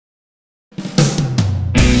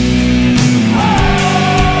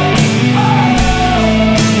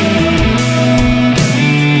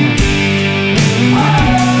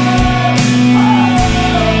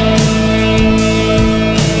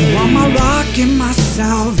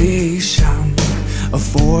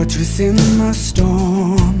fortress in the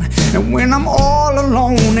storm. And when I'm all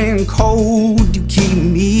alone and cold, you keep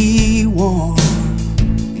me warm.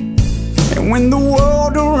 And when the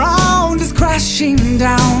world around is crashing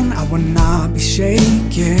down, I will not be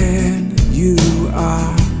shaken. You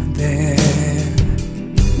are there.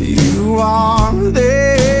 You are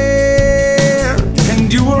there.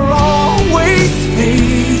 And you are always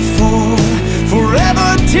faithful,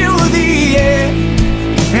 forever till the end.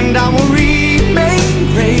 And I will remain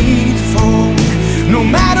grateful, no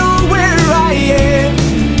matter where I am.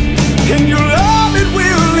 And your love, it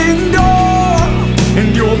will endure,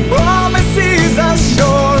 and your promises are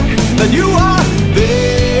sure, that you are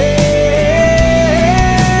there.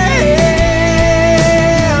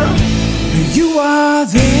 You are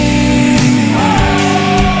there.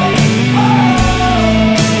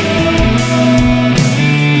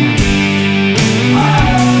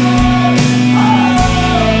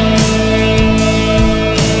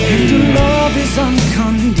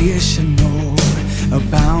 Unconditional,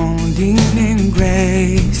 abounding in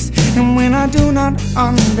grace. And when I do not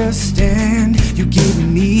understand, you give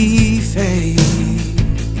me faith.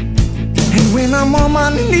 And when I'm on my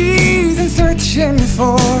knees and searching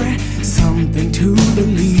for something to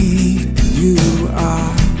believe, you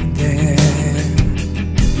are there.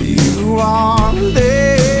 You are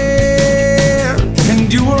there.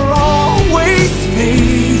 And you are always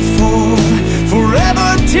faithful,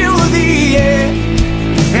 forever till the end.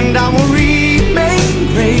 And I will remain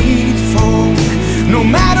grateful, no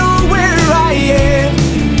matter where I am.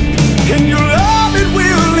 And your love, it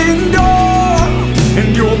will endure,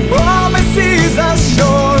 and your promises are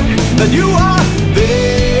sure, that you are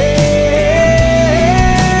there.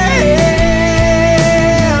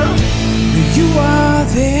 You are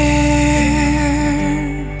there.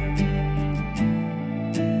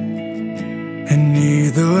 And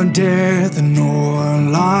neither death nor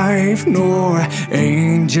life, nor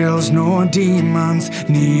angels nor demons,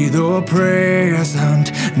 neither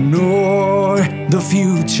present nor the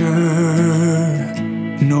future,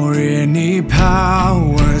 nor any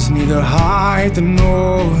powers, neither height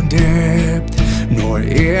nor depth, nor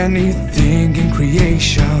anything in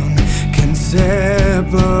creation can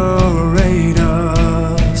separate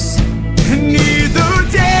us. Neither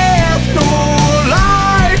death nor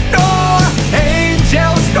life, nor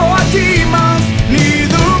angels nor demons,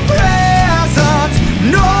 neither present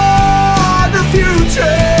nor the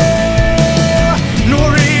future, nor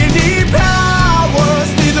any powers,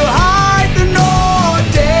 neither height nor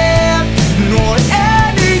depth, nor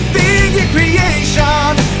anything in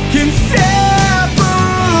creation can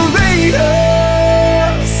separate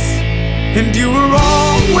us. And you are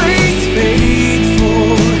always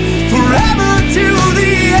faithful, forever till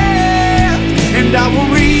the end. And I will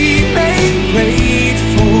read